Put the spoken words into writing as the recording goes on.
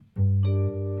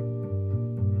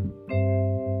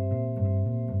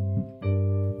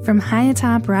From high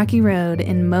atop Rocky Road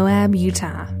in Moab,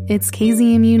 Utah, it's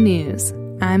KZMU News.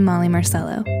 I'm Molly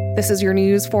Marcello. This is your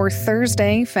news for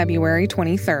Thursday, February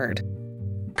 23rd.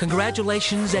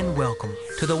 Congratulations and welcome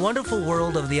to the wonderful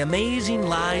world of the amazing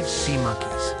live sea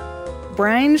monkeys.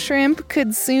 Brine shrimp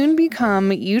could soon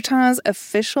become Utah's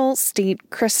official state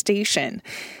crustacean.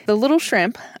 The little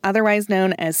shrimp, otherwise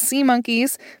known as sea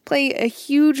monkeys, play a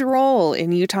huge role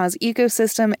in Utah's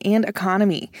ecosystem and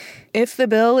economy. If the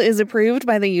bill is approved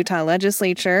by the Utah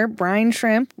legislature, brine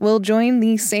shrimp will join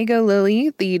the sago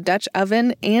lily, the Dutch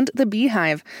oven, and the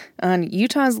beehive on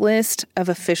Utah's list of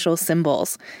official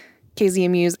symbols.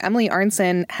 KZMU's Emily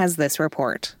Arnson has this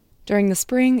report. During the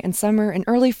spring and summer and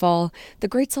early fall, the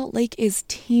Great Salt Lake is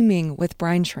teeming with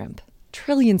brine shrimp.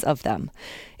 Trillions of them.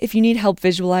 If you need help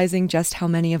visualizing just how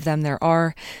many of them there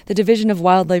are, the Division of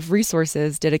Wildlife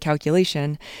Resources did a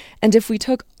calculation, and if we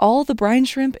took all the brine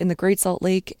shrimp in the Great Salt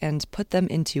Lake and put them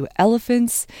into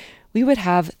elephants, we would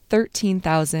have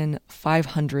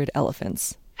 13,500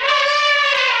 elephants.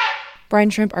 Brine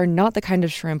shrimp are not the kind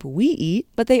of shrimp we eat,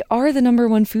 but they are the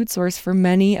 #1 food source for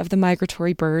many of the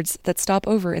migratory birds that stop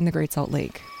over in the Great Salt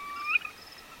Lake.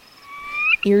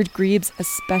 Eared grebes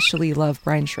especially love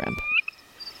brine shrimp.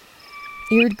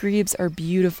 Eared grebes are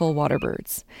beautiful water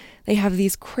birds. They have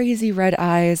these crazy red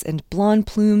eyes and blonde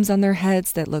plumes on their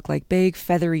heads that look like big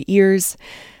feathery ears.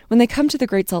 When they come to the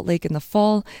Great Salt Lake in the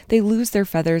fall, they lose their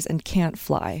feathers and can't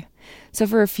fly. So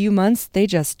for a few months, they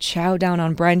just chow down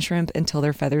on brine shrimp until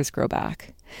their feathers grow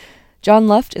back. John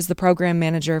Luft is the program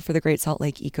manager for the Great Salt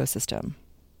Lake ecosystem.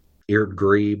 Eared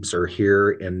grebes are here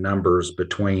in numbers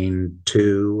between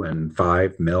 2 and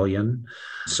 5 million.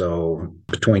 So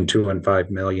between 2 and 5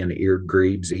 million eared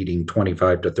grebes eating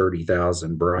 25 to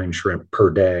 30,000 brine shrimp per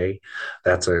day.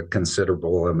 That's a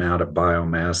considerable amount of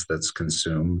biomass that's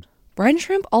consumed. Brine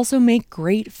shrimp also make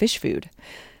great fish food.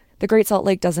 The Great Salt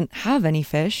Lake doesn't have any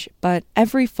fish, but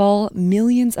every fall,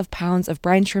 millions of pounds of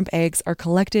brine shrimp eggs are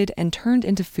collected and turned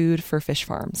into food for fish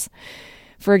farms.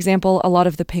 For example, a lot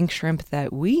of the pink shrimp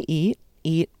that we eat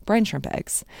brine shrimp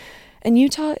eggs. And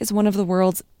Utah is one of the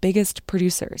world's biggest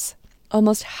producers.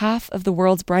 Almost half of the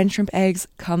world's brine shrimp eggs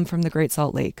come from the Great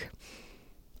Salt Lake.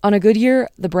 On a good year,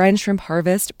 the brine shrimp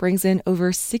harvest brings in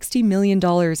over $60 million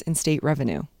in state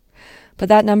revenue. But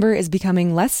that number is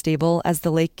becoming less stable as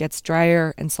the lake gets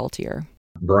drier and saltier.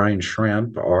 Brine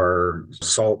shrimp are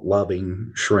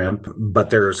salt-loving shrimp, but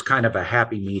there's kind of a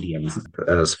happy medium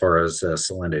as far as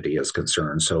salinity is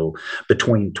concerned. So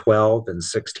between 12 and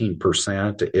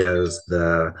 16% is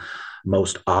the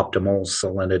most optimal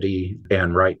salinity.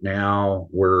 And right now,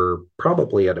 we're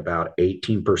probably at about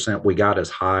 18%. We got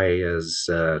as high as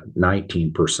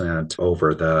 19%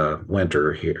 over the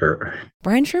winter here.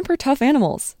 Brine shrimp are tough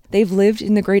animals. They've lived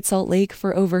in the Great Salt Lake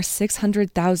for over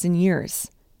 600,000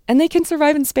 years. And they can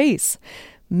survive in space.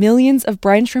 Millions of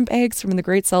brine shrimp eggs from the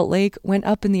Great Salt Lake went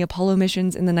up in the Apollo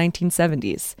missions in the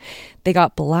 1970s. They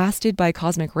got blasted by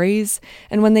cosmic rays,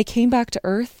 and when they came back to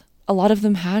Earth, a lot of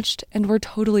them hatched and were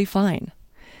totally fine.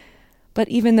 But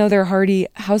even though they're hardy,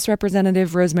 House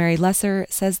Representative Rosemary Lesser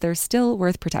says they're still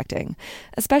worth protecting,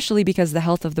 especially because the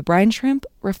health of the brine shrimp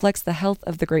reflects the health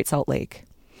of the Great Salt Lake.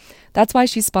 That's why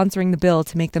she's sponsoring the bill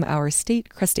to make them our state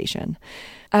crustacean.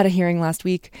 At a hearing last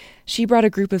week, she brought a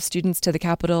group of students to the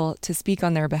Capitol to speak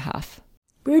on their behalf.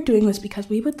 We're doing this because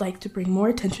we would like to bring more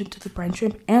attention to the brine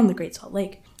shrimp and the Great Salt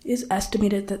Lake. It is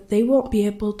estimated that they won't be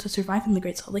able to survive in the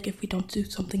Great Salt Lake if we don't do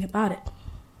something about it.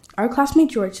 Our classmate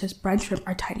George says brine shrimp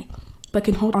are tiny, but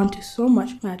can hold on to so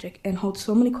much magic and hold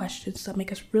so many questions that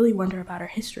make us really wonder about our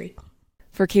history.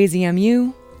 For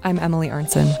KZMU, I'm Emily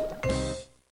Arnson.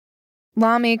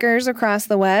 Lawmakers across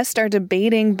the West are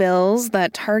debating bills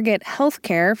that target health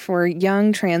care for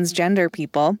young transgender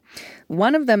people.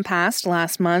 One of them passed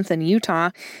last month in Utah.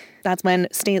 That's when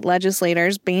state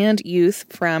legislators banned youth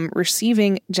from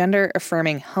receiving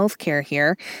gender-affirming health care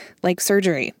here, like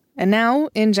surgery. And now,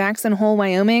 in Jackson Hole,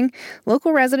 Wyoming,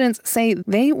 local residents say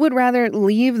they would rather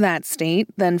leave that state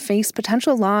than face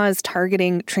potential laws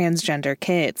targeting transgender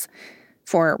kids.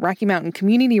 For Rocky Mountain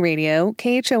Community Radio,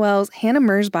 KHOL's Hannah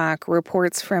Mersbach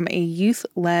reports from a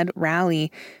youth-led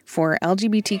rally for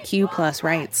LGBTQ+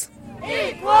 rights.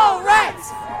 Equal rights!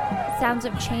 Sounds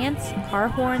of chants, car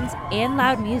horns, and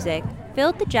loud music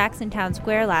filled the Jacksontown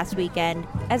Square last weekend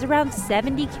as around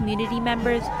 70 community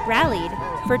members rallied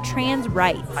for trans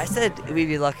rights. I said we'd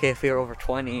be lucky if we were over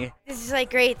 20. This is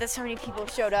great that so many people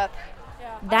showed up.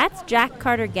 That's Jack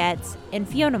Carter Getz and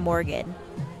Fiona Morgan,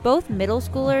 both middle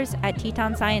schoolers at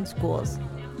Teton Science Schools.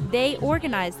 They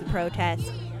organized the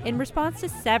protest in response to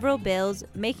several bills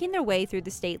making their way through the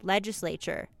state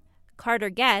legislature. Carter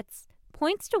Getz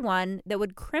points to one that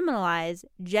would criminalize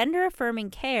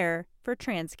gender-affirming care for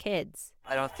trans kids.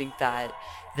 I don't think that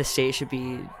the state should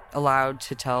be allowed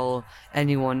to tell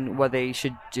anyone what they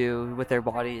should do with their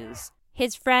bodies.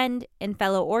 His friend and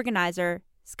fellow organizer,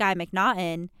 Sky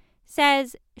McNaughton,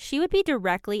 says she would be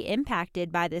directly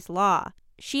impacted by this law.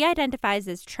 She identifies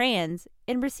as trans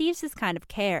and receives this kind of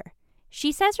care.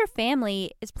 She says her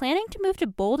family is planning to move to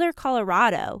Boulder,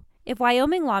 Colorado, if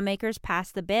Wyoming lawmakers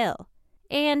pass the bill.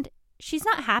 And she's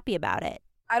not happy about it.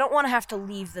 I don't want to have to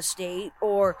leave the state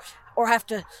or have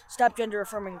to stop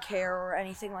gender-affirming care or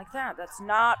anything like that. That's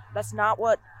not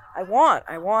what I want.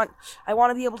 I want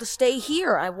to be able to stay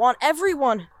here. I want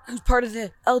everyone who's part of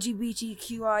the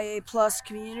LGBTQIA plus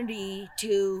community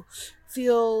to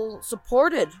feel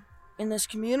supported in this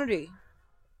community.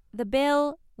 The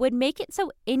bill would make it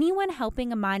so anyone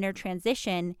helping a minor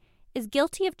transition is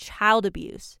guilty of child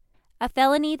abuse, a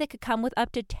felony that could come with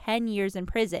up to 10 years in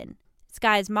prison.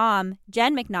 Sky's mom,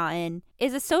 Jen McNaughton,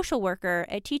 is a social worker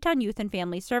at Teton Youth and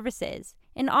Family Services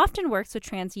and often works with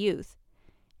trans youth.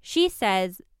 She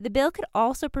says the bill could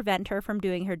also prevent her from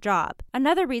doing her job,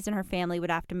 another reason her family would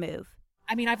have to move.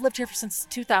 I mean, I've lived here since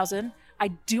 2000. I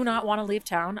do not want to leave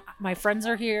town. My friends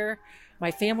are here.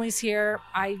 My family's here.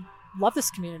 I love this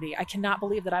community. I cannot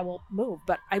believe that I will move,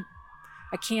 but I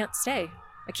can't stay.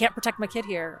 I can't protect my kid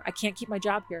here. I can't keep my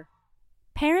job here.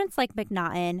 Parents like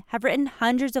McNaughton have written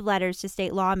hundreds of letters to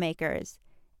state lawmakers.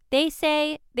 They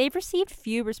say they've received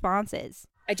few responses.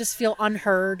 I just feel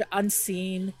unheard,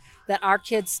 unseen, that our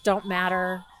kids don't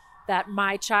matter, that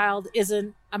my child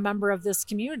isn't a member of this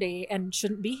community and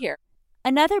shouldn't be here.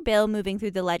 Another bill moving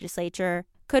through the legislature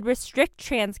could restrict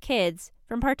trans kids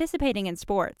from participating in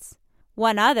sports.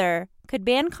 One other could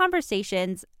ban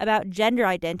conversations about gender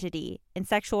identity and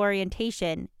sexual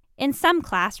orientation in some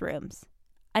classrooms.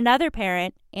 Another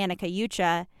parent, Annika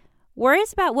Yucha,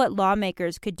 worries about what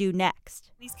lawmakers could do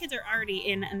next. These kids are already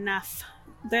in enough.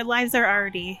 Their lives are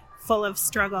already full of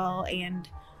struggle and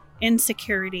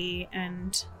insecurity,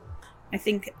 and I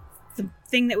think the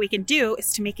thing that we can do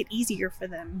is to make it easier for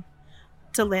them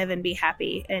to live and be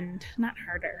happy and not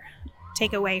harder.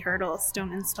 Take away hurdles,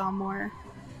 don't install more.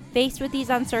 Faced with these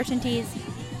uncertainties,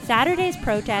 Saturday's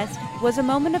protest was a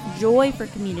moment of joy for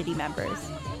community members.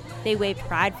 They waved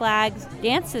pride flags,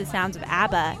 danced to the sounds of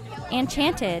ABBA, and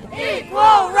chanted,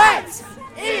 "Equal rights!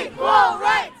 Equal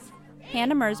rights!"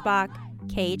 Hannah Merzbach,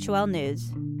 KHOL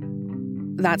News.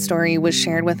 That story was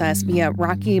shared with us via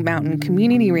Rocky Mountain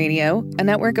Community Radio, a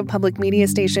network of public media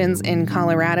stations in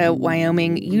Colorado,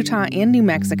 Wyoming, Utah, and New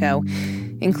Mexico,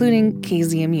 including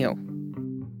KZMU.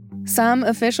 Some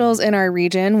officials in our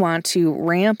region want to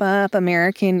ramp up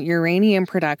American uranium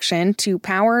production to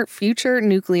power future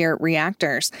nuclear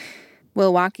reactors.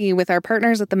 Will Walkie, with our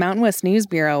partners at the Mountain West News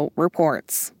Bureau,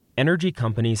 reports. Energy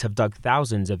companies have dug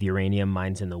thousands of uranium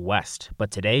mines in the West,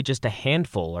 but today just a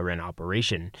handful are in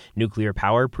operation. Nuclear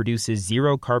power produces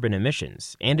zero carbon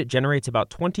emissions, and it generates about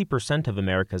 20% of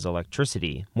America's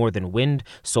electricity, more than wind,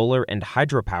 solar, and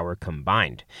hydropower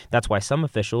combined. That's why some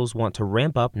officials want to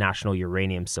ramp up national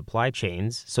uranium supply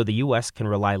chains so the U.S. can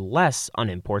rely less on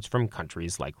imports from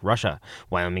countries like Russia.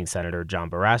 Wyoming Senator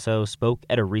John Barrasso spoke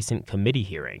at a recent committee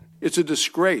hearing. It's a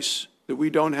disgrace that we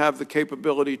don't have the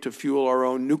capability to fuel our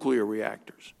own nuclear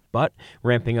reactors. But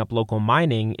ramping up local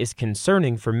mining is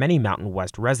concerning for many Mountain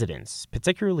West residents,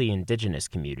 particularly indigenous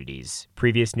communities.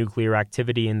 Previous nuclear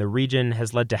activity in the region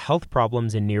has led to health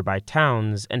problems in nearby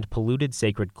towns and polluted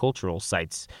sacred cultural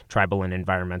sites. Tribal and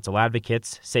environmental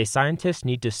advocates say scientists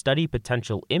need to study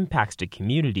potential impacts to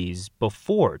communities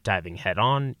before diving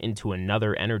head-on into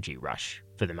another energy rush.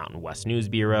 For the Mountain West News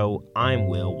Bureau, I'm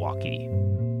Will Walkie.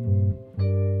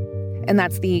 And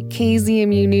that's the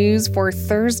KZMU News for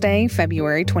Thursday,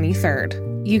 February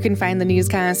 23rd. You can find the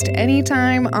newscast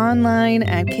anytime online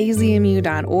at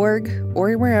kzmu.org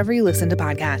or wherever you listen to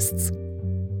podcasts.